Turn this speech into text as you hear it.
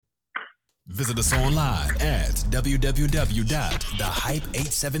Visit us online at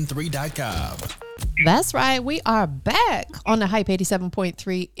www.thehype873.com. That's right. We are back on the Hype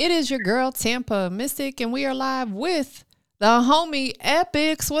 87.3. It is your girl, TampaMystic, and we are live with the homie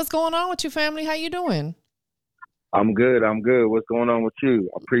Epics. What's going on with you, family? How you doing? I'm good. What's going on with you?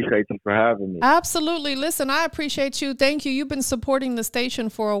 I appreciate you for having me. Absolutely. Listen, I appreciate you. Thank you. You've been supporting the station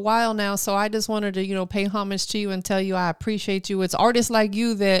for a while now, so I just wanted to, pay homage to you and tell you I appreciate you. It's artists like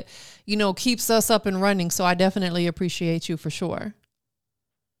you that, keeps us up and running, so I definitely appreciate you for sure.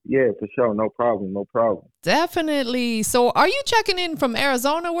 Yeah, for sure. No problem. Definitely. So are you checking in from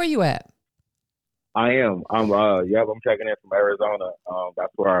Arizona? Where you at? I am. I'm checking in from Arizona.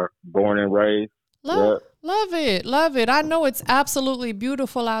 That's where I'm born and raised. Love it. I know it's absolutely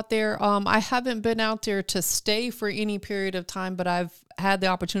beautiful out there. I haven't been out there to stay for any period of time, but I've had the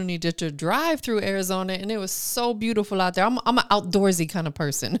opportunity to drive through Arizona, and it was so beautiful out there. I'm an outdoorsy kind of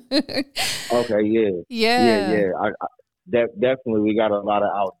person. Okay, yeah. Definitely, we got a lot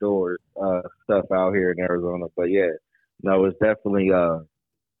of outdoors stuff out here in Arizona, but it's definitely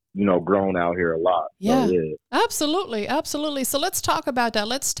grown out here a lot. Yeah, so, absolutely. So let's talk about that.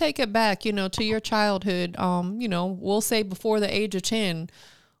 Let's take it back, to your childhood. We'll say before the age of 10.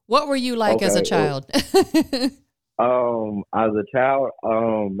 What were you like as a child? As a child,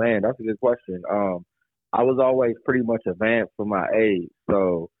 man, that's a good question. I was always pretty much advanced for my age,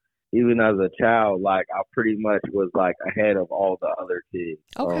 so even as a child, I pretty much was ahead of all the other kids.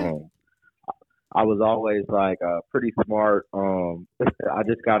 Okay. I was always pretty smart. I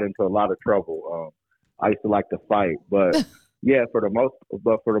just got into a lot of trouble. I used to like to fight, but for the most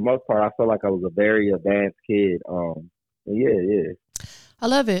part, I felt like I was a very advanced kid. Yeah. I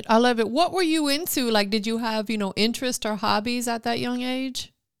love it. What were you into? Did you have, interest or hobbies at that young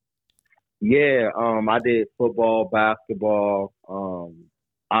age? Yeah. I did football, basketball.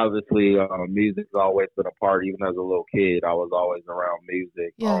 Obviously, music's always been a part. Even as a little kid, I was always around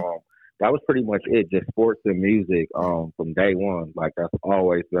music. Yeah. That was pretty much it, just sports and music from day one. That's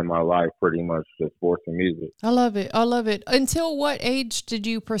always been my life, pretty much, just sports and music. I love it. Until what age did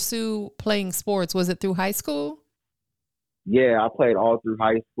you pursue playing sports? Was it through high school? Yeah, I played all through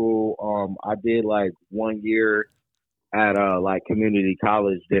high school. I did 1 year at community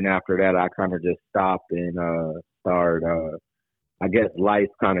college. Then after that, I kind of just stopped and started. I guess life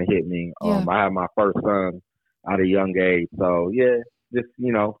kind of hit me. Yeah. I had my first son at a young age, so yeah. Just,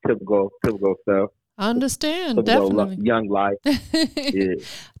 typical stuff. I understand, typical definitely. Young life. Yeah.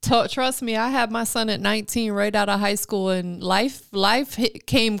 Trust me, I had my son at 19 right out of high school, and life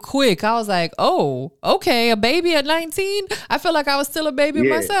came quick. I was like, oh, okay, a baby at 19? I feel like I was still a baby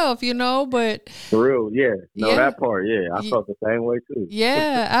myself, but... For real, yeah. No, that part, yeah. I felt the same way, too.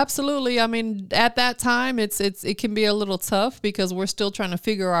 Yeah, absolutely. I mean, at that time, it can be a little tough because we're still trying to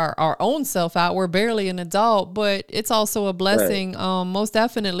figure our own self out. We're barely an adult, but it's also a blessing, most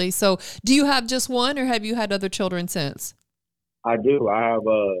definitely. So do you have just one, or have you had other children since? I do. I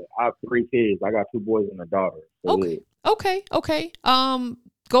have 3 kids. I got 2 boys and a daughter. So Okay.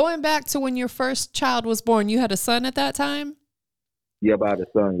 Going back to when your first child was born, you had a son at that time? Yeah, I had a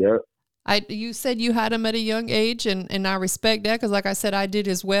son, yeah. You said you had him at a young age, and I respect that because, like I said, I did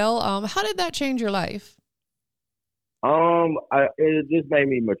as well. How did that change your life? It just made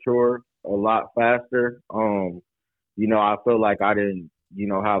me mature a lot faster. I feel like I didn't,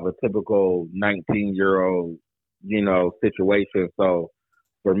 have a typical 19-year-old, situation. So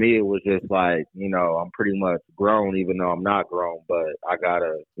for me, it was just I'm pretty much grown, even though I'm not grown, but I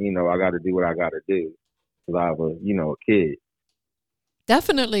gotta do what I gotta do because I have a kid.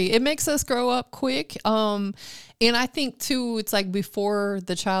 Definitely. It makes us grow up quick. And I think too, it's before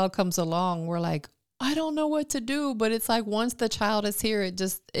the child comes along, we're like, I don't know what to do. But it's once the child is here,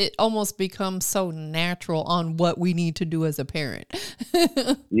 it almost becomes so natural on what we need to do as a parent.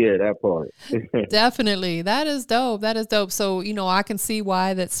 Yeah, that part. Definitely. That is dope. So, I can see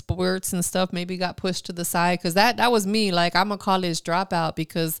why that sports and stuff maybe got pushed to the side. Cause that was me. I'm a college dropout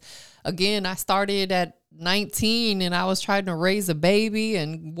because again, I started at 19 and I was trying to raise a baby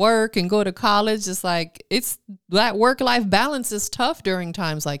and work and go to college. It's it's that work-life balance is tough during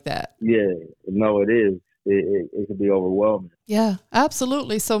times like that. Yeah, no, it is. It can be overwhelming. Yeah,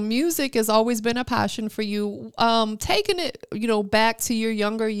 absolutely. So music has always been a passion for you. Taking it, back to your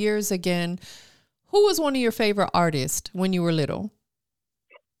younger years again, who was one of your favorite artists when you were little?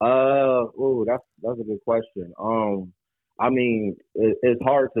 That's a good question. I mean, it's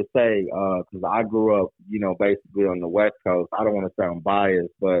hard to say because I grew up, basically on the West Coast. I don't want to sound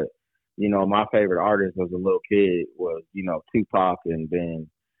biased, but, my favorite artist as a little kid was, Tupac, and then,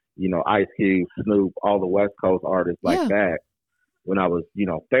 Ice Cube, Snoop, all the West Coast artists like that when I was,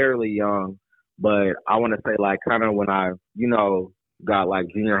 fairly young. But I want to say like kind of when I, got like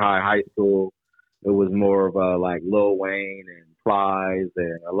junior high, high school, it was more of like Lil Wayne and Plies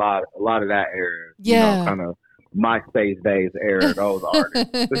and a lot of that era, Yeah. kind of MySpace days era, those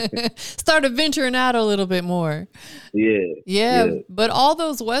artists. Started venturing out a little bit more. Yeah, Yeah, yeah, but all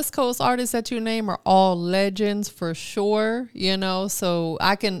those West Coast artists that you name are all legends for sure, So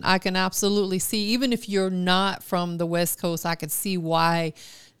I can absolutely see, even if you're not from the West Coast, I could see why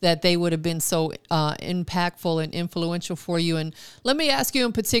that they would have been so impactful and influential for you. And let me ask you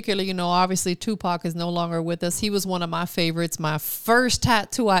in particular, obviously Tupac is no longer with us. He was one of my favorites. My first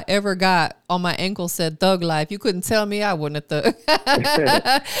tattoo I ever got on my ankle said Thug Life. You couldn't tell me I wouldn't have thug.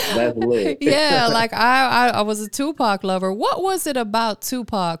 that's lit. Yeah, like I was a Tupac lover. What was it about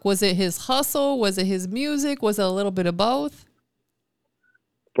Tupac? Was it his hustle? Was it his music? Was it a little bit of both?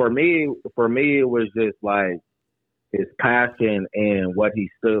 For me, it was just like his passion and what he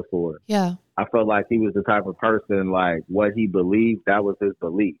stood for. Yeah. I felt like he was the type of person like what he believed, that was his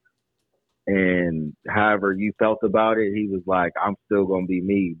belief. And however you felt about it, he was like, I'm still gonna be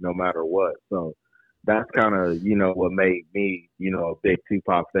me no matter what. So that's kind of, what made me, a big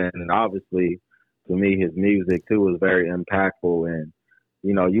Tupac fan. And obviously to me his music too was very impactful, and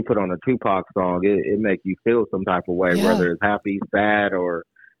you put on a Tupac song, it make you feel some type of way, Yeah. whether it's happy, sad, or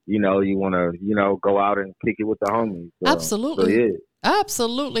you want to, go out and kick it with the homies. So Absolutely. yeah.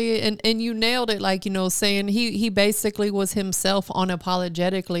 Absolutely. And you nailed it, like, saying he basically was himself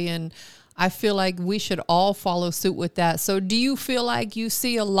unapologetically. And I feel like we should all follow suit with that. So do you feel like you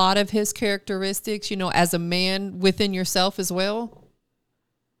see a lot of his characteristics, as a man within yourself as well?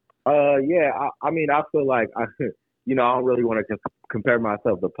 Yeah. I mean, I feel like I don't really want to compare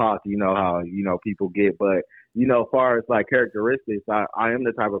myself to Pac. You know how people get, but as far as like characteristics, I am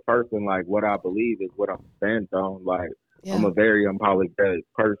the type of person like what I believe is what I'm stand on. Like I'm Yeah. a very unapologetic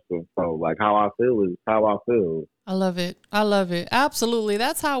person, so like how I feel is how I feel. I love it. I love it. Absolutely.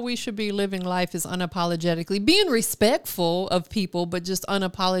 That's how we should be living life, is unapologetically being respectful of people, but just That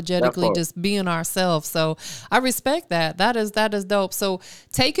unapologetically part. just being ourselves. So I respect that. That is dope. So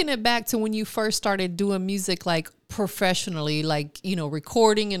taking it back to when you first started doing music, like professionally, like,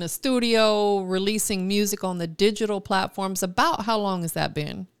 recording in a studio, releasing music on the digital platforms, about how long has that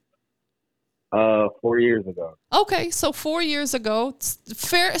been? 4 years ago. Okay, so 4 years ago,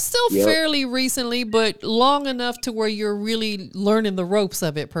 still Yep. fairly recently, but long enough to where you're really learning the ropes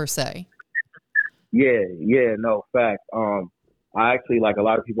of it per se. Yeah, yeah, no, facts. I actually, like a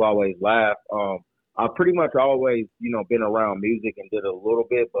lot of people always laugh. I pretty much always, been around music and did a little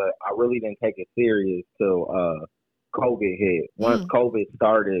bit, but I really didn't take it serious till COVID hit. Once Mm, COVID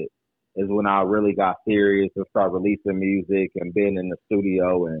started is when I really got serious and started releasing music and being in the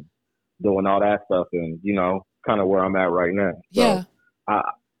studio and doing all that stuff, and kind of where I'm at right now. So yeah. I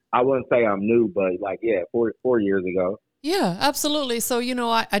I wouldn't say I'm new, but like yeah, 4 years ago. Yeah, absolutely. So,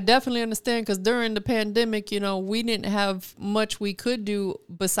 I definitely understand, because during the pandemic, we didn't have much we could do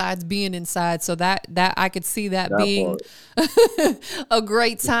besides being inside. So that I could see that That being part. a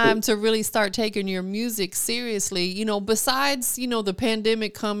great time to really start taking your music seriously. Besides, the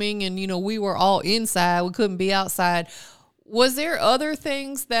pandemic coming and, we were all inside, we couldn't be outside. Was there other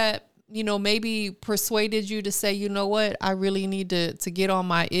things that, maybe persuaded you to say, you know what, I really need to get on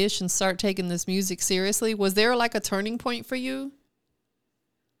my ish and start taking this music seriously? Was there like a turning point for you?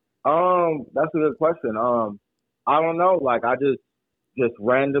 That's a good question. I don't know. Like I just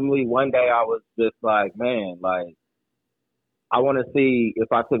randomly one day I was just like, man, like I want to see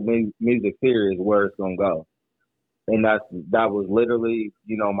if I took music serious, where it's gonna go. And that was literally,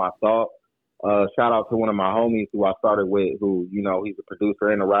 my thought. Shout out to one of my homies who I started with, who he's a producer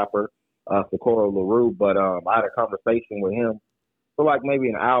and a rapper, Socorro LaRue. But I had a conversation with him for like maybe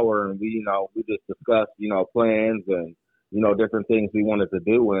an hour, and we just discussed plans and different things we wanted to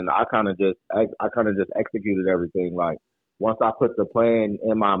do, and I kind of just executed everything. Like once I put the plan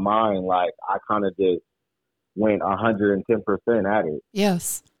in my mind, like I kind of just went 110% at it.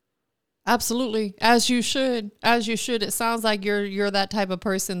 Yes. Absolutely. As you should. As you should. It sounds like you're that type of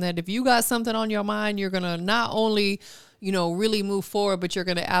person that if you got something on your mind, you're going to not only, really move forward, but you're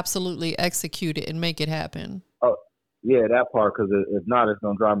going to absolutely execute it and make it happen. Oh, yeah, that part, because if not, it's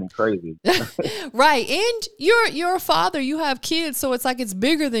gonna drive me crazy. Right. And you're a father, you have kids, so it's like it's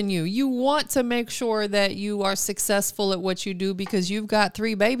bigger than you. You want to make sure that you are successful at what you do because you've got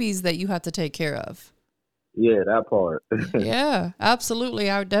 3 babies that you have to take care of. Yeah, that part. Yeah, absolutely.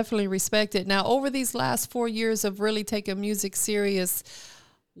 I would definitely respect it. Now, over these last 4 years of really taking music serious,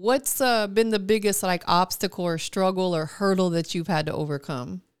 what's been the biggest like obstacle or struggle or hurdle that you've had to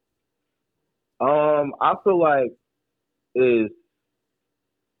overcome? I feel like is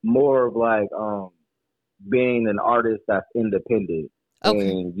more of like being an artist that's independent, Okay.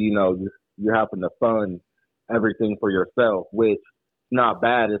 and you're having to fund everything for yourself, which not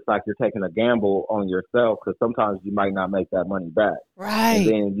bad. It's like you're taking a gamble on yourself because sometimes you might not make that money back, and Right.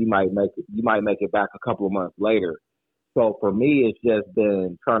 then you might make it back a couple of months later. So for me, it's just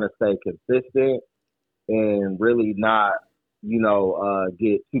been trying to stay consistent and really not,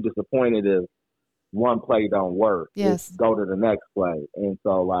 get too disappointed if one play don't work. It's Yes. go to the next play. And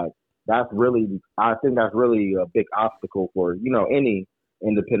so like I think that's really a big obstacle for, any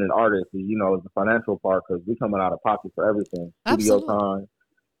independent artist is the financial part because we coming out of pocket for everything. Studio Absolutely.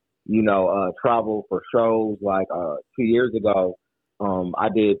 time, travel for shows. Like 2 years ago, I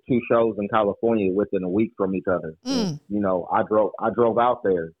did two shows in California within a week from each other. And, Mm. I drove out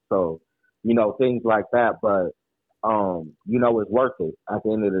there. So, things like that. But it's worth it at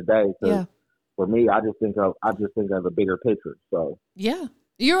the end of the day because Yeah. for me, I just think of a bigger picture. So Yeah.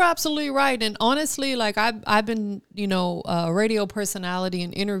 You're absolutely right. And honestly, like I've been, a radio personality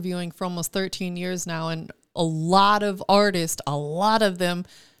and interviewing for almost 13 years now. And a lot of artists, a lot of them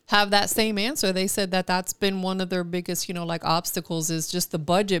have that same answer. They said that that's been one of their biggest, like obstacles is just the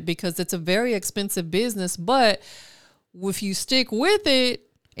budget because it's a very expensive business. But if you stick with it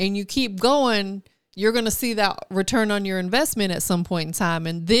and you keep going, you're going to see that return on your investment at some point in time.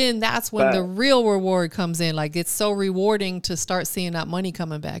 And then that's when the fast. real reward comes in. Like it's so rewarding to start seeing that money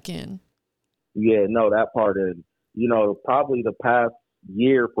coming back in. Yeah, no, that part is, probably the past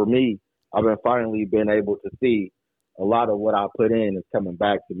year for me, I've been finally been able to see a lot of what I put in is coming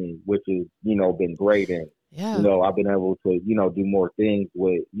back to me, which is, been great. And, Yeah. I've been able to, do more things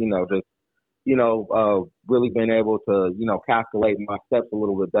with, just, really been able to, calculate my steps a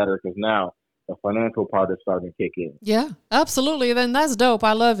little bit better because now the financial part is starting to kick in. Yeah, absolutely. Then that's dope.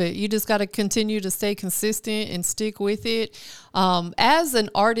 I love it. You just got to continue to stay consistent and stick with it. As an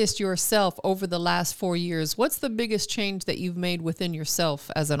artist yourself over the last 4 years, what's the biggest change that you've made within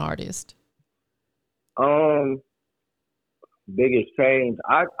yourself as an artist? Um, Biggest change,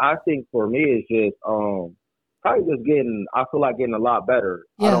 I think for me is just probably just I feel like getting a lot better.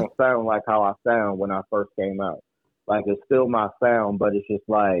 I Yeah. don't sound like how I sound when I first came out. Like it's still my sound, but it's just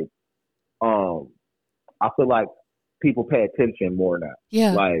like um I feel like people pay attention more now.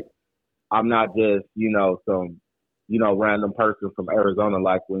 Yeah. Like I'm not just, some, random person from Arizona.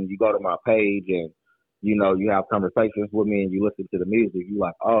 Like when you go to my page and, you have conversations with me and you listen to the music, you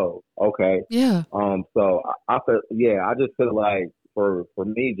like, oh, okay. Yeah. So I feel, yeah, I just feel like for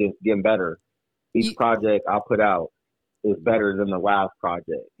me, just getting better. Each You, project I put out is better than the last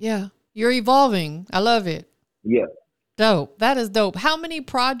project. yeah. You're evolving. I love it. Yeah. Dope. That is dope. How many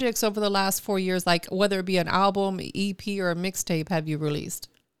projects over the last 4 years, like whether it be an album, EP, or a mixtape, have you released?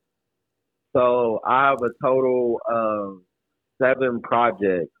 So I have a total of 7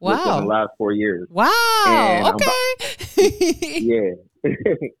 projects within the Wow. last 4 years. Wow. And Okay. yeah.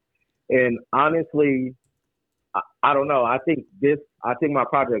 And honestly, I don't know. I think my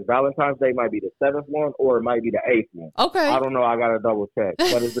project Valentine's Day might be the 7th one or it might be the 8th one. I Okay. don't know. I got to double check,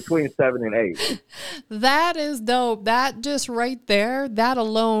 but it's between 7 and 8. That is dope. That just right there, that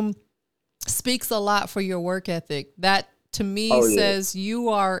alone speaks a lot for your work ethic. That to me Oh yeah. says you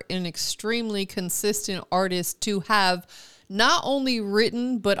are an extremely consistent artist to have not only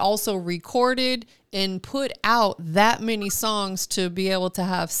written but also recorded and put out that many songs to be able to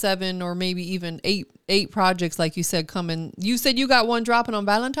have 7 or maybe even eight projects like you said coming. You said you got one dropping on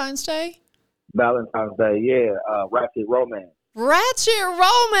Valentine's Day? Valentine's Day. Yeah. Ratchet Romance. Ratchet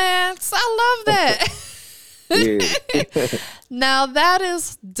Romance. I love that. Yeah. Now that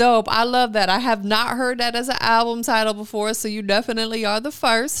is dope. I love that. I have not heard that as an album title before, so you definitely are the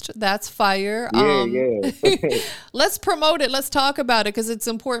first. That's fire. Yeah. Yeah. Let's promote it. Let's talk about it because it's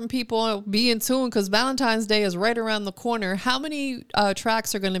important people be in tune because Valentine's Day is right around the corner. How many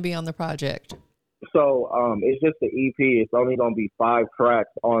tracks are going to be on the project? So it's just the EP. It's only gonna be 5 tracks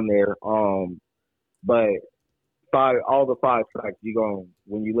on there. But all the 5 tracks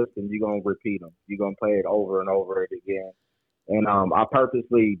when you listen, you're gonna repeat them. You're gonna play it over and over it again. And I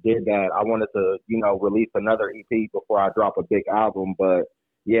purposely did that. I wanted to, release another EP before I drop a big album. But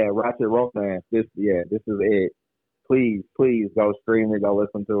yeah, Ratchet Romance. This is it. Please go stream it. Go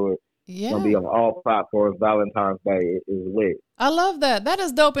listen to it. It's gonna Yeah. be on all platforms. Valentine's Day is lit. I love that. That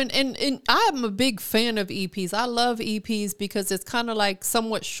is dope. And I'm a big fan of EPs. I love EPs because it's kind of like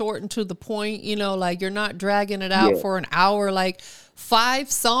somewhat short and to the point, like you're not dragging it out Yeah, for an hour. Like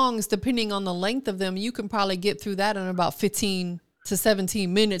 5 songs, depending on the length of them, you can probably get through that in about 15 to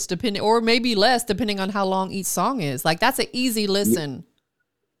 17 minutes, depending, or maybe less, depending on how long each song is. Like that's an easy listen.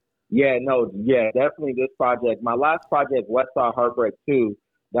 yeah, no, yeah, definitely this project. My last project, West Side Heartbreak 2,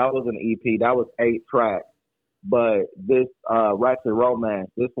 That was an EP. That was 8 tracks. But this Ratchet Romance,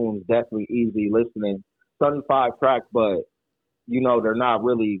 this one's definitely easy listening. 5 tracks, but they're not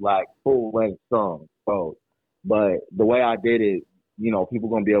really like full length songs. So, but the way I did it, people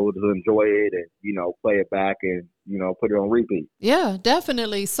gonna be able to enjoy it and play it back and put it on repeat. Yeah,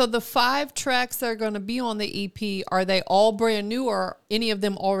 definitely. So the 5 tracks that are going to be on the EP, are they all brand new, or are any of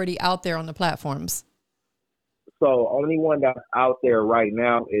them already out there on the platforms? So only one that's out there right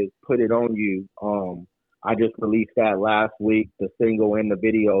now is Put It On You. I just released that last week. The single and the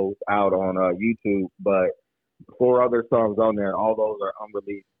videos out on YouTube, but 4 other songs on there. All those are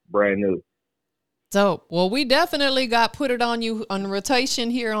unreleased, brand new. So, well, we definitely got Put It On You on rotation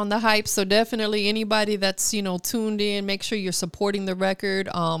here on the Hype. So definitely anybody that's, tuned in, make sure you're supporting the record.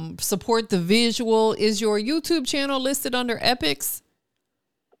 Support the visual. Is your YouTube channel listed under Epics?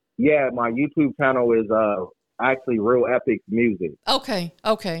 Yeah, my YouTube channel is actually Real Epics Music.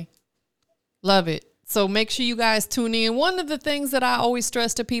 Okay. Love it. So make sure you guys tune in. One of the things that I always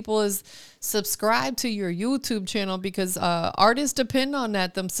stress to people is subscribe to your YouTube channel, because artists depend on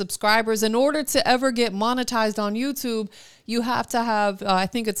that, them subscribers. In order to ever get monetized on YouTube, you have to have, I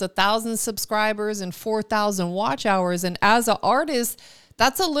think it's 1,000 subscribers and 4,000 watch hours. And as an artist,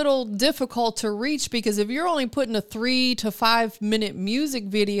 that's a little difficult to reach, because if you're only putting a 3 to 5 minute music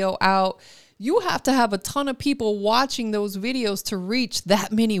video out, you have to have a ton of people watching those videos to reach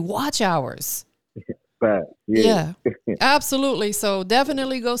that many watch hours. Yeah, Absolutely. So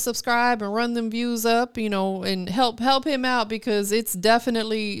definitely go subscribe and run them views up, and help him out, because it's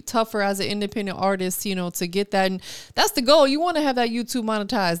definitely tougher as an independent artist, to get that. And that's the goal. You want to have that YouTube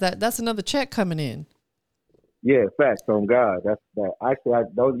monetized. That's another check coming in. Yeah, facts on God. That's that. Actually,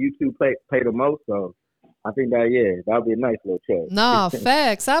 those YouTube pay the most, so I think that'll be a nice little check. Nah,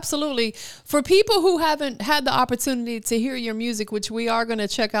 facts. Absolutely. For people who haven't had the opportunity to hear your music, which we are going to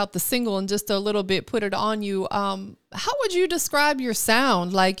check out the single in just a little bit, Put It On You. How would you describe your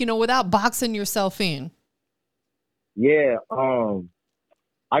sound? Like, without boxing yourself in? Yeah.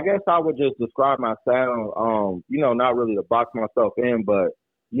 I guess I would just describe my sound, not really to box myself in, but,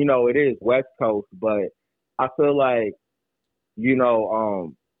 it is West Coast, but I feel like,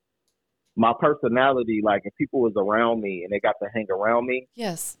 my personality, like if people was around me and they got to hang around me,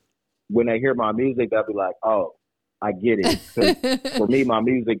 yes, when they hear my music, they'll be like, "Oh, I get it." 'Cause for me, my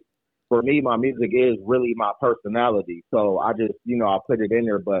music is really my personality. So I just, I put it in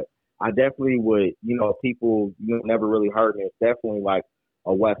there. But I definitely would, if people never really heard me, it's definitely like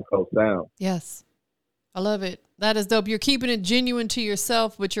a West Coast sound. Yes. I love it. That is dope. You're keeping it genuine to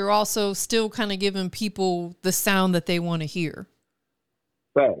yourself, but you're also still kind of giving people the sound that they want to hear.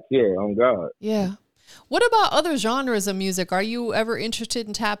 Facts, yeah, on God. Yeah. What about other genres of music? Are you ever interested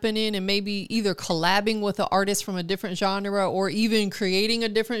in tapping in and maybe either collabing with an artist from a different genre, or even creating a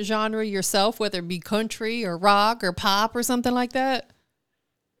different genre yourself, whether it be country or rock or pop or something like that?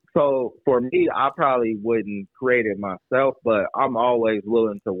 So for me, I probably wouldn't create it myself, but I'm always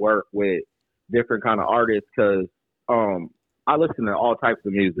willing to work with different kind of artists, because I listen to all types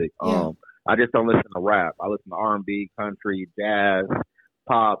of music. Yeah. I just don't listen to rap. I listen to R&B, country, jazz,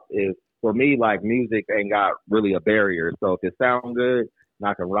 pop. If for me, like, music ain't got really a barrier. So if it sounds good and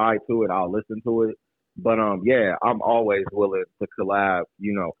I can ride to it, I'll listen to it. But yeah, I'm always willing to collab,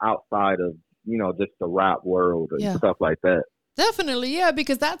 outside of, just the rap world and stuff like that. Definitely, yeah,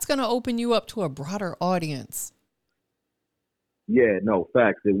 because that's going to open you up to a broader audience. Yeah, no,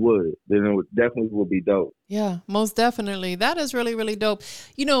 facts. It would. Then it definitely would be dope. Yeah, most definitely. That is really, really dope.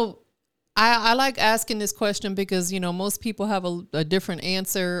 I like asking this question because, most people have a different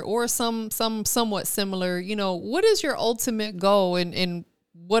answer, or some somewhat similar. What is your ultimate goal? And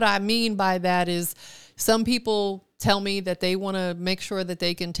what I mean by that is, some people tell me that they want to make sure that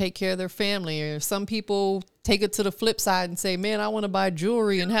they can take care of their family, or some people take it to the flip side and say, man, I want to buy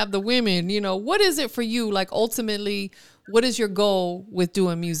jewelry and have the women. What is it for you? Like, ultimately, what is your goal with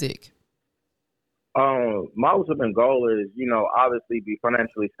doing music? My ultimate goal is, obviously be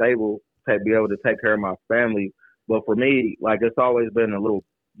financially stable, to be able to take care of my family. But for me, like, it's always been a little,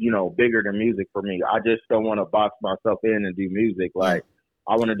 bigger than music for me. I just don't want to box myself in and do music. Like,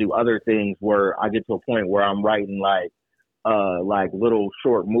 I want to do other things where I get to a point where I'm writing like little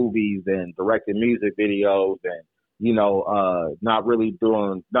short movies and directing music videos, and, not really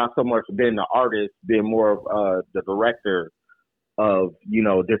doing, not so much being the artist, being more of the director of,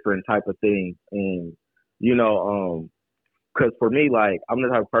 different type of things. And, because for me, like, I'm the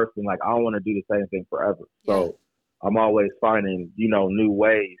type of person, like, I don't want to do the same thing forever. So I'm always finding, new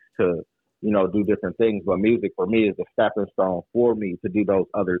ways to, do different things. But music for me is a stepping stone for me to do those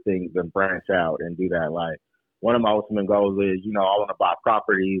other things and branch out and do that. Like, one of my ultimate goals is, you know, I want to buy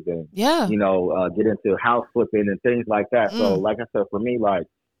properties and, Yeah. you know, get into house flipping and things like that. So, Mm. like I said, for me, like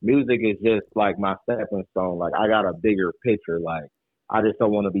music is just like my stepping stone. Like I got a bigger picture. Like I just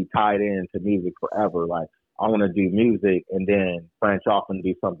don't want to be tied into music forever. Like I want to do music and then branch off and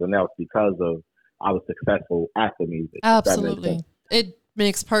do something else because of I was successful at the music. If that makes sense. Absolutely. It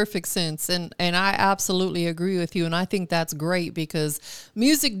makes perfect sense. And I absolutely agree with you. And I think that's great because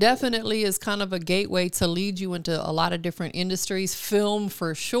music definitely is kind of a gateway to lead you into a lot of different industries, film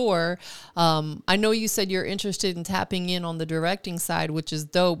for sure. I know you said you're interested in tapping in on the directing side, which is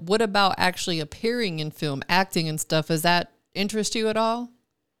dope. What about actually appearing in film, acting and stuff? Does that interest you at all?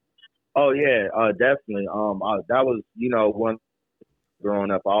 Oh yeah, definitely. That was, you know, one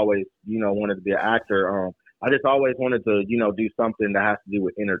growing up. I always, you know, wanted to be an actor. I just always wanted to, you know, do something that has to do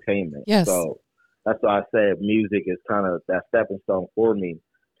with entertainment. Yes. So that's why I said music is kind of that stepping stone for me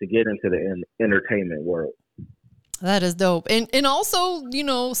to get into the entertainment world. That is dope. And also, you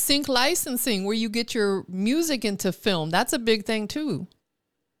know, sync licensing where you get your music into film. That's a big thing too.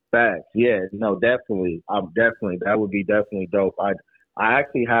 Facts. Yeah, no, definitely. I'm definitely that would be definitely dope. I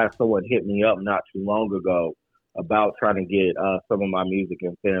actually had someone hit me up not too long ago about trying to get some of my music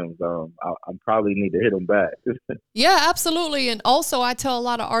in films. I probably need to hit them back. Yeah, absolutely. And also, I tell a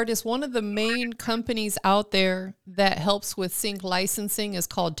lot of artists, one of the main companies out there that helps with sync licensing is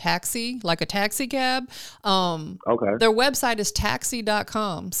called Taxi, like a taxi cab. Okay. Their website is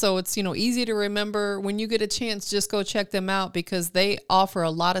taxi.com. So it's, you know, easy to remember. When you get a chance, just go check them out because they offer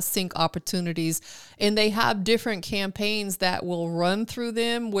a lot of sync opportunities and they have different campaigns that will run through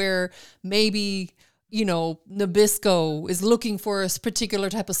them where maybe, you know, Nabisco is looking for a particular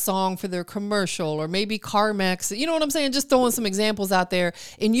type of song for their commercial, or maybe CarMax, you know what I'm saying? Just throwing some examples out there,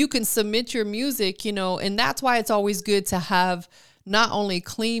 and you can submit your music, you know, and that's why it's always good to have not only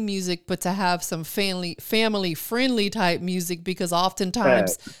clean music, but to have some family friendly type music, because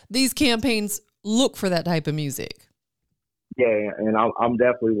oftentimes Facts. these campaigns look for that type of music. Yeah, and I'm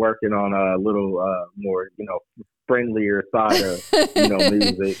definitely working on a little more, you know, friendlier side of, you know,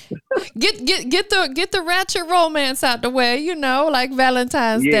 music. Get the ratchet romance out the way, you know, like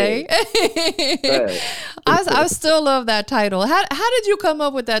Valentine's Yeah, Day. facts. I still love that title. How did you come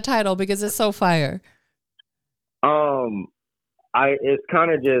up with that title? Because it's so fire. um, I it's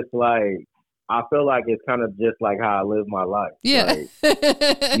kind of just like I feel like it's kind of just like how I live my life. Yeah.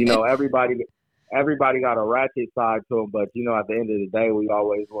 Like, you know, everybody got a ratchet side to them, but you know, at the end of the day, we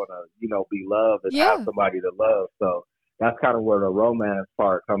always want to, you know, be loved and have Yeah. somebody to love. So that's kind of where the romance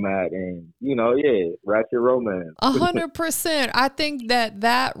part come at, and you know, yeah, ratchet romance. 100%. I think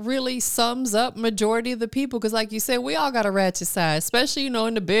that really sums up majority of the people because, like you said, we all got a ratchet side, especially, you know,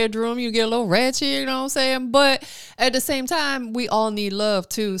 in the bedroom, you get a little ratchet, you know what I'm saying? But at the same time, we all need love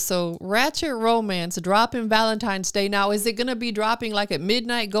too. So, ratchet romance dropping Valentine's Day. Now, is it going to be dropping like at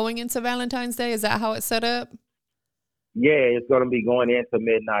midnight going into Valentine's Day? Is that how it's set up? Yeah, it's gonna be going into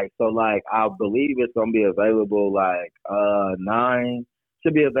midnight. So like I believe it's gonna be available like 9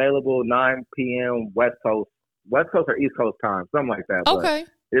 should be available 9 p.m. West Coast or East Coast time, something like that. But Okay.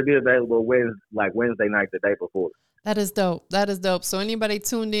 it'll be available Wednesday night the day before. That is dope. That is dope. So anybody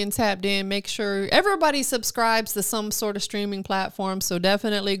tuned in, tapped in, make sure everybody subscribes to some sort of streaming platform. So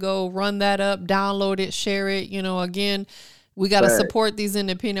definitely go run that up, download it, share it. You know, again, we got to But support these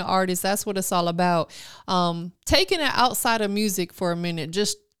independent artists. That's what it's all about. Taking it outside of music for a minute,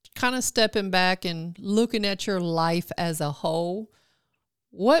 just kind of stepping back and looking at your life as a whole.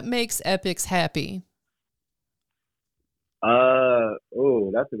 What makes Epics happy?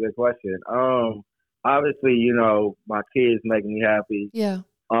 oh, that's a good question. Obviously, you know, my kids make me happy. Yeah.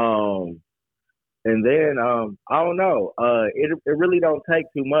 Um And then I don't know. It really don't take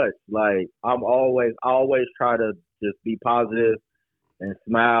too much. Like I always try to just be positive and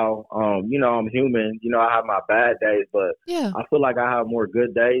smile. You know, I'm human. You know, I have my bad days, but Yeah. I feel like I have more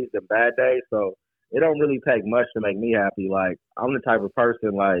good days than bad days. So it don't really take much to make me happy. Like I'm the type of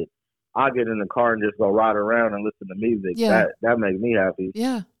person like I get in the car and just go ride around and listen to music. Yeah. That makes me happy.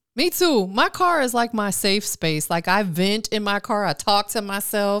 Yeah. Me too. My car is like my safe space. Like I vent in my car. I talk to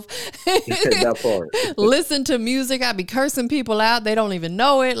myself, That part. listen to music. I be cursing people out. They don't even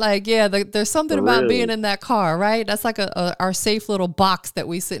know it. Like, yeah, there's something For about being real. in that car, right? That's like our safe little box that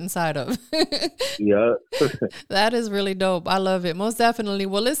we sit inside of. Yeah. That is really dope. I love it. Most definitely.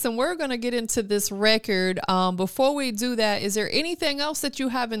 Well, listen, we're going to get into this record. Before we do that, is there anything else that you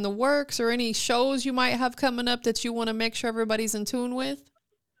have in the works or any shows you might have coming up that you want to make sure everybody's in tune with?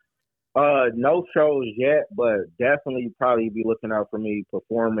 No shows yet, but definitely probably be looking out for me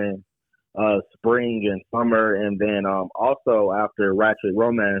performing spring and summer, and then also after Ratchet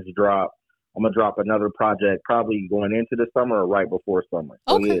Romance drop, I'm gonna drop another project probably going into the summer or right before summer.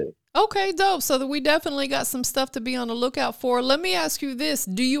 So, Okay. yeah. Okay, dope. So that we definitely got some stuff to be on the lookout for. Let me ask you this: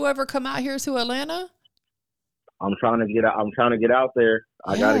 do you ever come out here to Atlanta? I'm trying to get out there.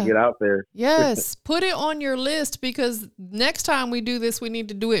 I got to get out there. Yes, put it on your list because next time we do this, we need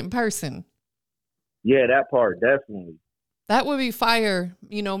to do it in person. Yeah, that part definitely. That would be fire.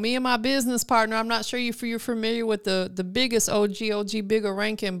 You know, me and my business partner, I'm not sure if you're familiar with the biggest OG Bigger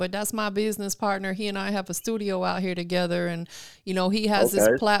Rankin, but that's my business partner. He and I have a studio out here together. And, you know, he has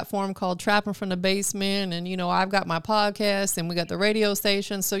this platform called Trapping from the Basement. And, you know, I've got my podcast and we got the radio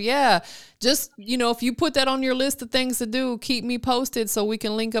station. So, yeah, just, you know, if you put that on your list of things to do, keep me posted so we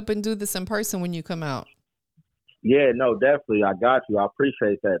can link up and do this in person when you come out. Yeah, no, definitely. I got you. I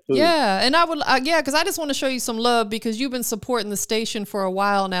appreciate that too. Yeah, and because I just want to show you some love because you've been supporting the station for a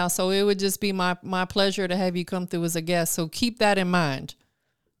while now. So it would just be my pleasure to have you come through as a guest. So keep that in mind.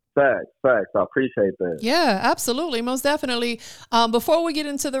 Facts. I appreciate that. Yeah, absolutely. Most definitely. Before we get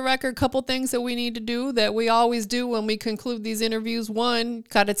into the record, couple things that we need to do that we always do when we conclude these interviews. One,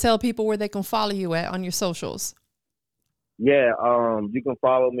 got to tell people where they can follow you at on your socials. Yeah, you can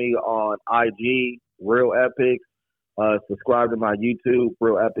follow me on IG, Real Epics. Subscribe to my YouTube,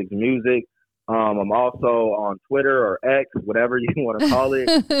 Real Epics Music. I'm also on Twitter or X, whatever you want to call it.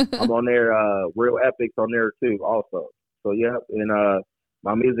 I'm on there, Real Epics on there too, also. So yeah, and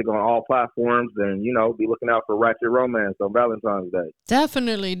my music on all platforms, and you know, be looking out for Ratchet Romance on Valentine's Day.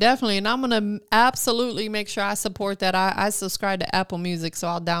 Definitely, and I'm gonna absolutely make sure I support that. I subscribe to Apple Music, so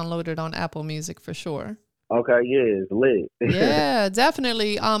I'll download it on Apple Music for sure. Okay, yeah, it's lit. Yeah,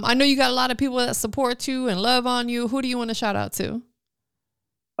 definitely. I know you got a lot of people that support you and love on you. Who do you want to shout out to?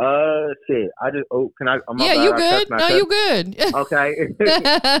 Shit. Can I? You good? No, you good. Okay.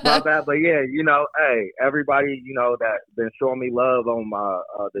 My bad. But yeah, you know, hey, everybody, you know, that's been showing me love on my,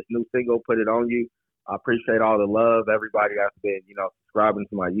 this new single, Put It On You. I appreciate all the love. Everybody that's been, you know, subscribing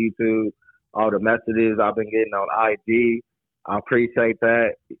to my YouTube, all the messages I've been getting on IG. I appreciate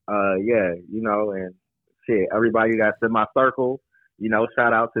that. Yeah, you know, and shit, everybody that's in my circle, you know,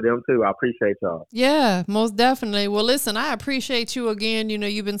 shout out to them too. I appreciate y'all. Yeah, most definitely. Well, listen, I appreciate you again. You know,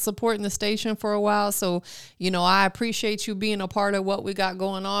 you've been supporting the station for a while. So, you know, I appreciate you being a part of what we got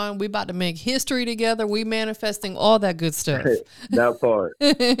going on. We about to make history together. We manifesting all that good stuff. That part.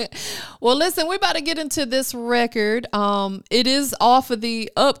 Well, listen, we're about to get into this record. It is off of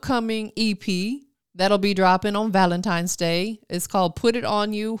the upcoming EP that'll be dropping on Valentine's Day. It's called Put It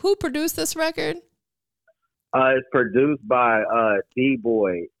On You. Who produced this record? It's produced by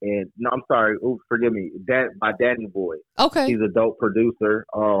D-Boy and forgive me, by Danny Boy. Okay, he's a dope producer.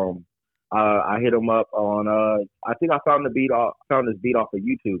 I hit him up on I think I found this beat off of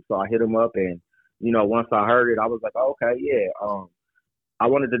YouTube, so I hit him up, and you know, once I heard it, I was like, okay, yeah. I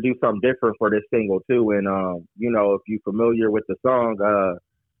wanted to do something different for this single too, and you know, if you're familiar with the song,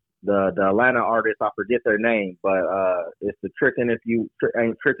 the Atlanta artist, I forget their name, but it's the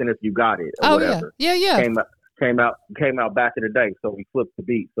ain't tricking if you got it or whatever. Yeah. Came out back in the day, so we flipped the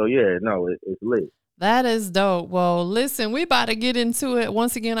beat. So yeah, no, it's lit. That is dope. Well, listen, we about to get into it.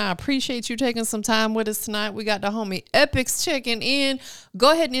 Once again, I appreciate you taking some time with us tonight. We got the homie Epics checking in.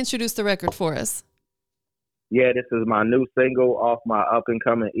 Go ahead and introduce the record for us. Yeah, this is my new single off my up and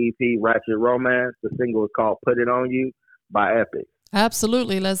coming EP, Ratchet Romance. The single is called Put It On You by Epic.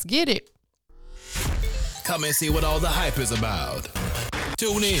 Absolutely. Let's get it. Come and see what all the hype is about.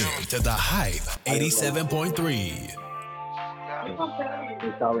 Tune in to The Hype 87.3.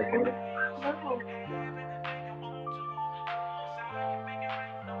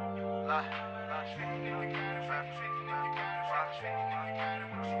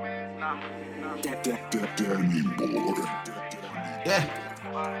 Yeah.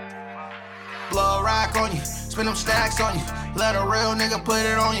 Blow a rack on you, spin them stacks on you. Let a real nigga put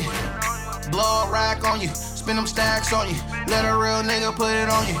it on you. Blow a rack on you, spin them stacks on you. Let a real nigga put it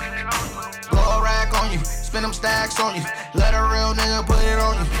on you. Blow a rack on you, spin them stacks on you. Let a real nigga put it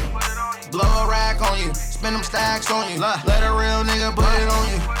on you. Blow a rack on you, spin them stacks on you. Let a real nigga put it on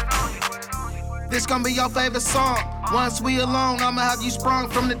you. This gon' be your favorite song. Once we alone, I'ma have you sprung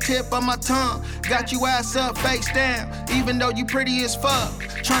from the tip of my tongue. Got you ass up, face down, even though you pretty as fuck.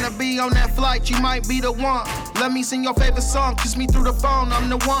 Tryna be on that flight, you might be the one. Let me sing your favorite song, kiss me through the phone, I'm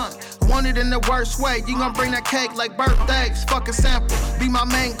the one. Want it in the worst way, you gon' bring that cake like birthdays. Fuck a sample, be my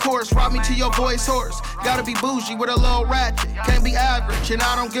main course, ride me to your voice horse. Gotta be bougie with a little ratchet, can't be average. And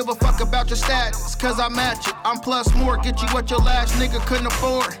I don't give a fuck about your status, cause I match it. I'm plus more, get you what your last nigga couldn't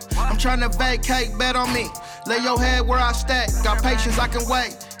afford. I'm tryna vacate, bet on me. Lay your head where I stay, got patience, I can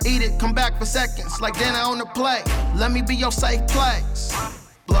wait. Eat it, come back for seconds, like dinner on the plate. Let me be your safe place.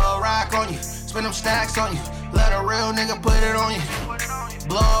 Blow a rack on you, spend them stacks on you. Let a real nigga put it on you.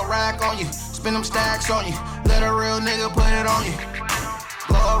 Blow a rack on you, spend them stacks on you. Let a real nigga put it on you.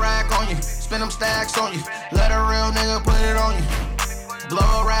 Blow a rack on you, spend them stacks on you. Let a real nigga put it on you.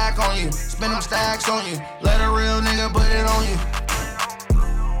 Blow a rack on you, spend them stacks on you. Let a real nigga put it on you.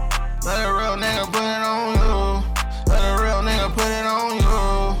 Let a real nigga put it on you. Let a real nigga put it on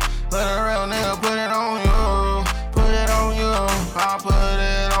you. Let a real nigga put it on you. Put it on you. I put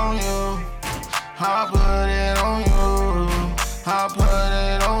it on you. I put it on you. I put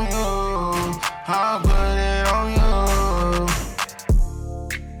it on you. I put it on you.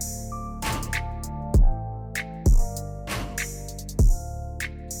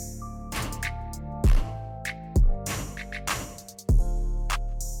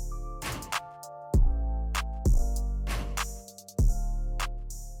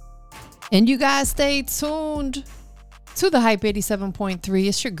 And you guys stay tuned to the Hype 87.3.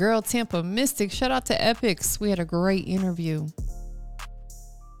 It's your girl, TampaMystic. Shout out to Epics. We had a great interview.